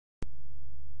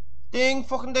Ding,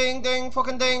 fucking ding,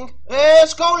 fucking ding.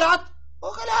 Let's go, lad.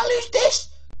 Fucking hell, who's this?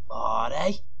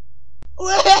 Alright.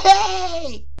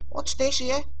 Hey! What's this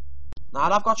here?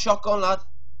 Nah, I've got shotgun, lad.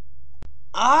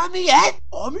 Army head?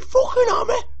 Army fucking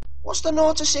army? What's the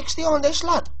 0 to 60 on this,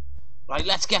 lad? Right,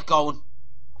 let's get going.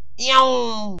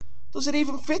 Yow! Does it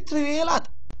even fit through here, lad?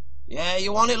 Yeah,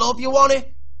 you want it, love, you want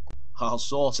it? I'll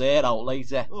sort it out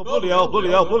later. Oh, bloody hell, bloody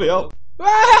hell, bloody hell.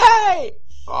 Hey!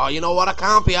 Oh, you know what, I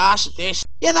can't be arsed at this.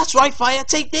 Yeah, that's right, Fire,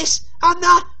 take this. And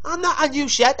that, and you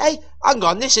said, hey, hang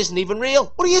on, this isn't even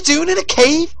real. What are you doing in a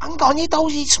cave? Hang on, you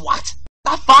dozy swat.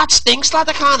 That fart stinks, lad,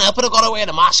 I can't help it, I've got to wear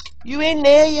the mask. You in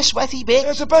there, you sweaty bitch?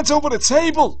 There's a bent over the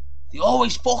table. They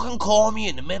always fucking call me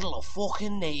in the middle of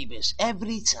fucking neighbours,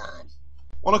 every time.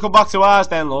 Wanna come back to ours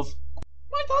then, love?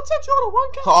 My dad said you're a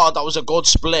wanker. Oh, that was a good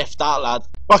spliff, that, lad.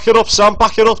 Back it up, Sam,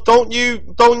 back it up. Don't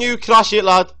you crash it,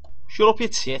 lad. Shut up, you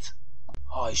tit.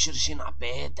 Oh, you should have seen that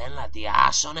beard then, lad, the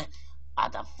arse on it.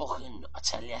 Had a fucking, I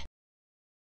tell you.